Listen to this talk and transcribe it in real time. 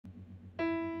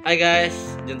Hi guys,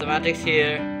 Gentlematrix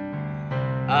here.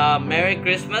 Merry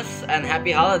Christmas and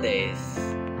Happy Holidays.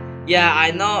 Yeah,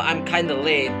 I know I'm kinda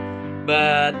late,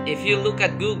 but if you look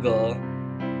at Google,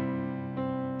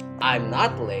 I'm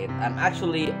not late. I'm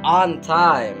actually on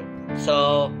time.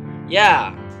 So,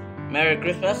 yeah, Merry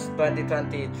Christmas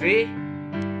 2023.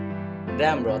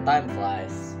 Damn bro, time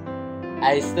flies.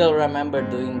 I still remember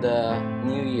doing the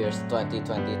New Year's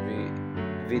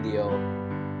 2023 video.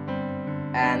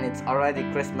 And it's already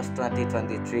Christmas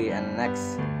 2023, and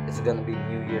next it's gonna be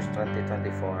New Year's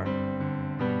 2024.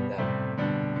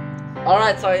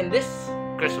 Alright, so in this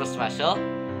Christmas special,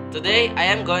 today I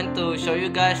am going to show you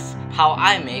guys how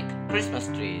I make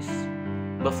Christmas trees.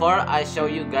 Before I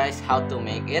show you guys how to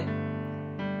make it,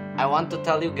 I want to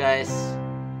tell you guys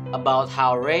about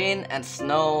how rain and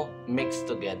snow mix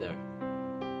together.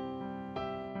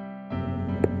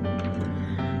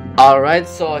 Alright,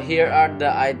 so here are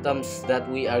the items that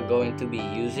we are going to be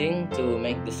using to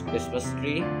make this Christmas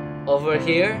tree. Over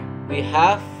here, we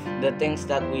have the things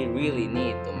that we really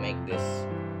need to make this,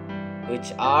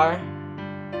 which are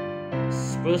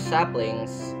spruce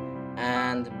saplings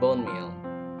and bone meal.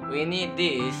 We need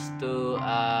these to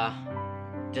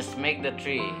just make the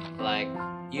tree. Like,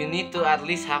 you need to at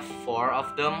least have 4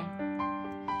 of them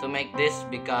to make this,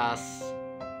 because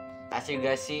as you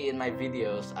guys see in my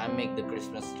videos, I make the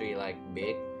Christmas tree like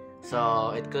big, so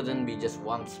it couldn't be just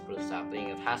 1 spruce sapling,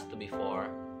 it has to be 4.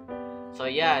 So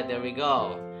yeah, there we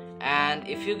go. And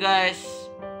if you guys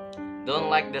don't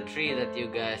like the tree that you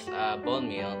guys bone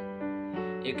meal,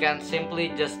 you can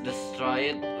simply just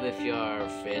destroy it with your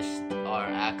fist or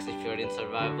axe if you're in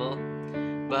survival.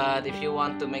 But if you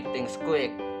want to make things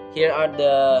quick, here are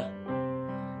the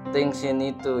things you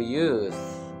need to use,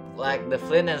 like the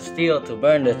flint and steel to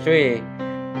burn the tree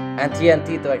and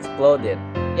TNT to explode it.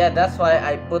 Yeah, that's why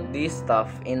I put this stuff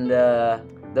in the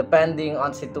depending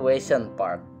on situation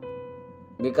part,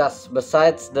 because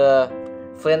besides the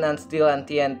flint and steel and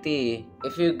TNT,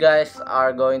 if you guys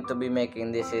are going to be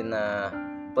making this in a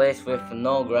place with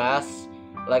no grass,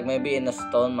 like maybe in a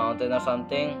stone mountain or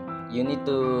something, you need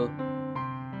to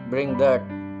bring dirt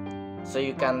so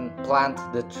you can plant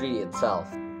the tree itself.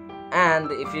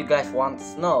 And if you guys want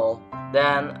snow,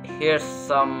 then here's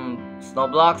some snow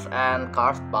blocks and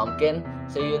carved pumpkin,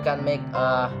 so you can make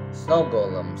snow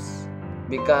golems.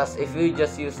 Because if you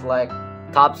just use like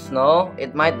top snow,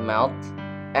 it might melt,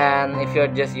 and if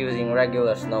you're just using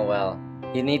regular snow, well,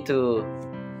 you need to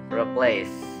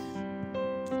replace.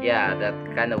 Yeah, that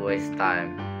kind of wastes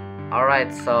time.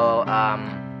 Alright, so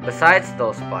besides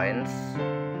those points,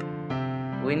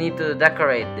 we need to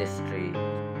decorate this tree,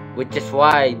 which is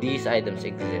why these items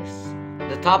exist.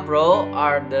 The top row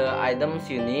are the items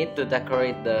you need to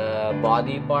decorate the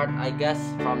body part, I guess,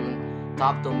 from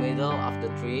top to middle of the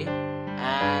tree,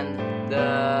 and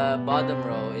the bottom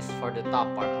row is for the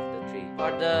top part of the tree.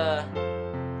 For the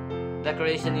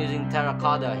decoration using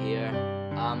terracotta here,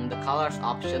 the color's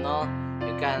optional.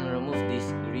 You can remove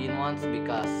these green ones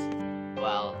because,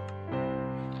 well,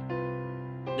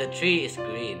 the tree is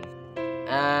green.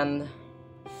 And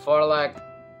for like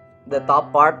the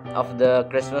top part of the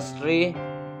Christmas tree,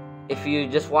 if you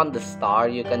just want the star,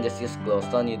 you can just use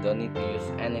glowstone. You don't need to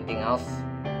use anything else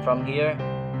from here.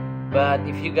 But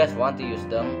if you guys want to use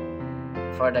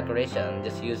them for decoration,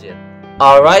 just use it.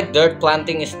 Alright, dirt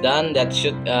planting is done. That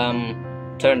should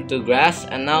turn to grass.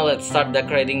 And now let's start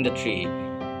decorating the tree.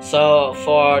 So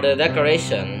for the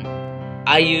decoration,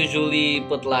 I usually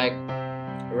put like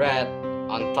red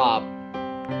on top,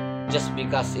 just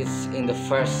because it's in the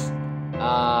first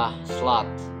slot,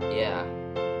 yeah,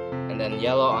 and then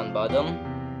yellow on bottom,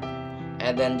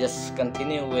 and then just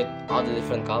continue with all the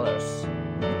different colors.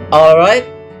 Alright,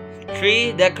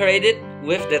 tree decorated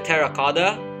with the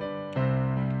terracotta.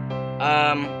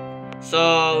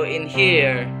 So in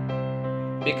here,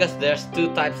 because there's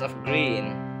 2 types of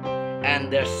green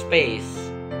and there's space,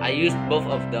 I used both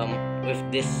of them with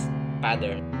this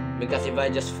pattern, because if I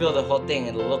just fill the whole thing,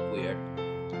 it'll look weird.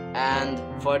 And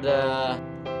for the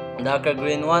darker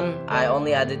green one, I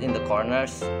only added in the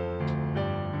corners,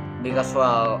 because,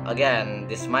 well, again,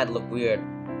 this might look weird.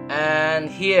 And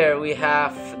here we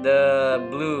have the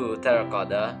blue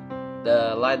terracotta,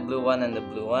 the light blue one and the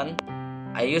blue one.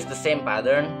 I used the same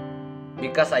pattern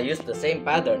because I used the same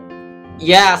pattern.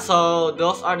 Yeah, so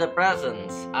those are the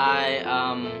presents. I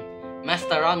messed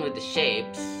around with the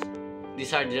shapes.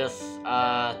 These are just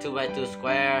 2x2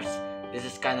 squares. This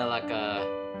is kind of like a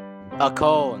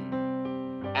cone,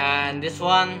 and this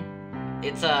one,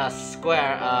 it's a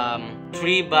square,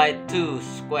 3x2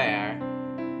 square,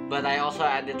 but I also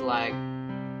added like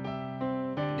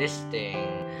this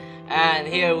thing. And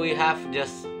here we have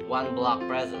just 1 block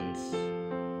presence.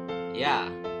 Yeah.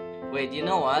 Wait, you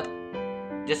know what?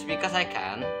 Just because I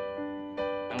can,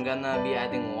 I'm gonna be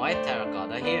adding white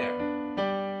terracotta here.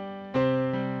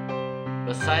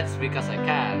 Besides, because I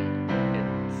can, it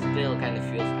still kind of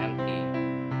feels empty.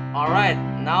 Alright,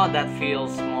 now that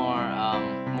feels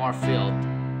more filled.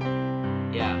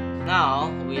 Yeah,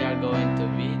 now we are going to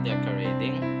be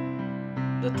decorating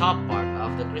the top part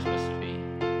of the Christmas tree.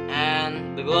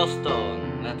 And the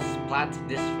glowstone, let's plant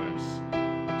this first.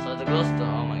 So the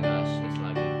glowstone, oh my gosh, it's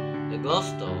lagging. The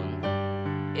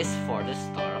glowstone is for the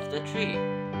star of the tree.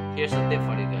 Here's a tip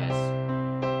for you guys.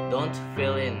 Don't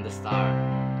fill in the star.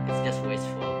 It's just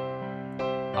wasteful.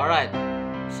 Alright,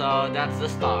 so that's the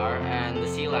star and the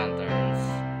sea lanterns.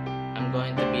 I'm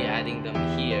going to be adding them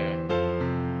here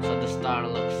so the star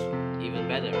looks even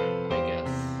better, I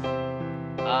guess.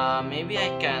 Maybe I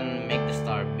can make the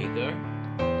star bigger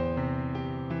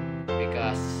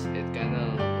because it kinda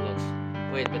looks...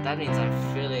 Wait, but that means I'm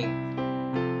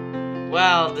filling...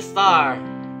 Well, the star!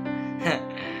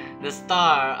 The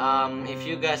star, if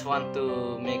you guys want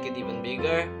to make it even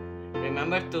bigger,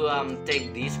 remember to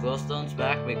take these glowstones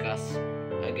back because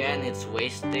again it's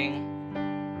wasting.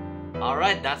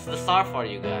 Alright, that's the star for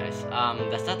you guys.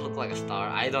 Does that look like a star?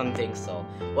 I don't think so.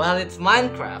 Well, it's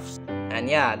Minecraft. And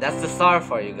yeah, that's the star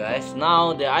for you guys.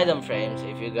 Now the item frames,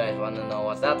 if you guys want to know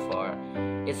what's that for,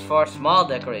 it's for small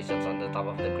decorations on the top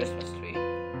of the Christmas tree.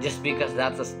 Just because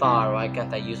that's a star, why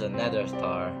can't I use a Nether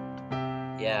star?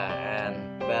 Yeah,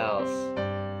 and bells,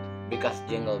 because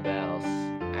jingle bells.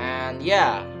 And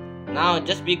yeah, now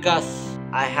just because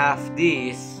I have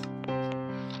these,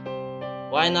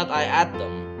 why not I add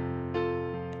them?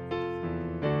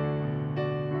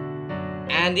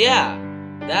 And yeah,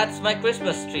 that's my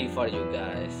Christmas tree for you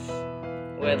guys.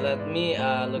 Wait, let me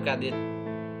look at it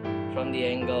from the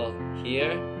angle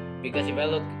here, because if I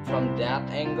look from that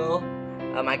angle,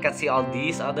 I can see all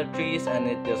these other trees and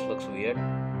it just looks weird.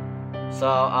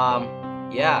 So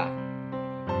yeah,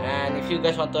 and if you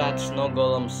guys want to add snow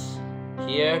golems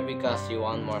here because you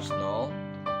want more snow,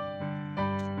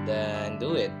 then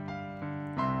do it.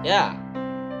 Yeah.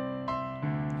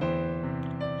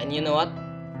 And you know what,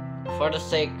 for the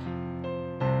sake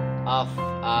of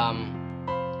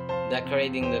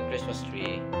decorating the Christmas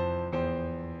tree,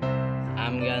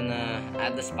 I'm gonna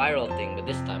add the spiral thing, but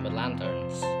this time with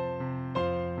lanterns.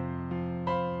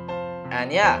 And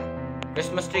yeah,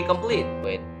 Christmas tree complete.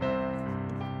 Wait,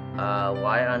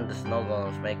 why aren't the snow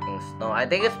golems making snow? I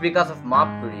think it's because of mob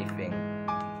griefing.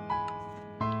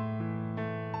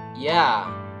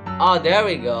 Yeah. Oh, there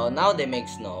we go. Now they make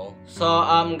snow. So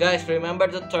guys, remember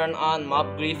to turn on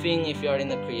mob griefing if you're in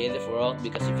the creative world,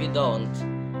 because if you don't,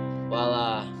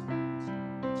 well,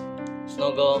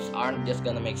 snow golems aren't just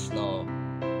gonna make snow.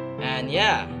 And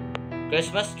yeah,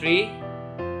 Christmas tree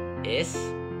is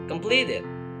completed.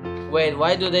 Wait,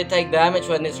 why do they take damage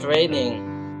when it's raining?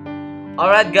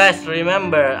 Alright guys,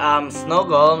 remember, snow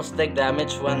golems take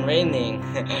damage when raining.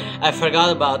 I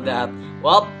forgot about that.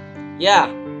 Well,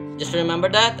 yeah, just remember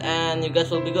that and you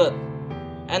guys will be good.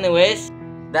 Anyways,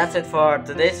 that's it for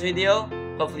today's video.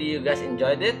 Hopefully you guys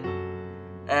enjoyed it.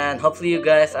 And hopefully you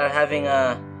guys are having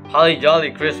a holly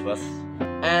jolly Christmas.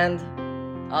 And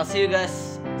I'll see you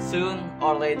guys soon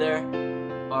or later,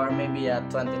 or maybe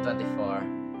 2024.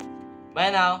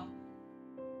 Bye now.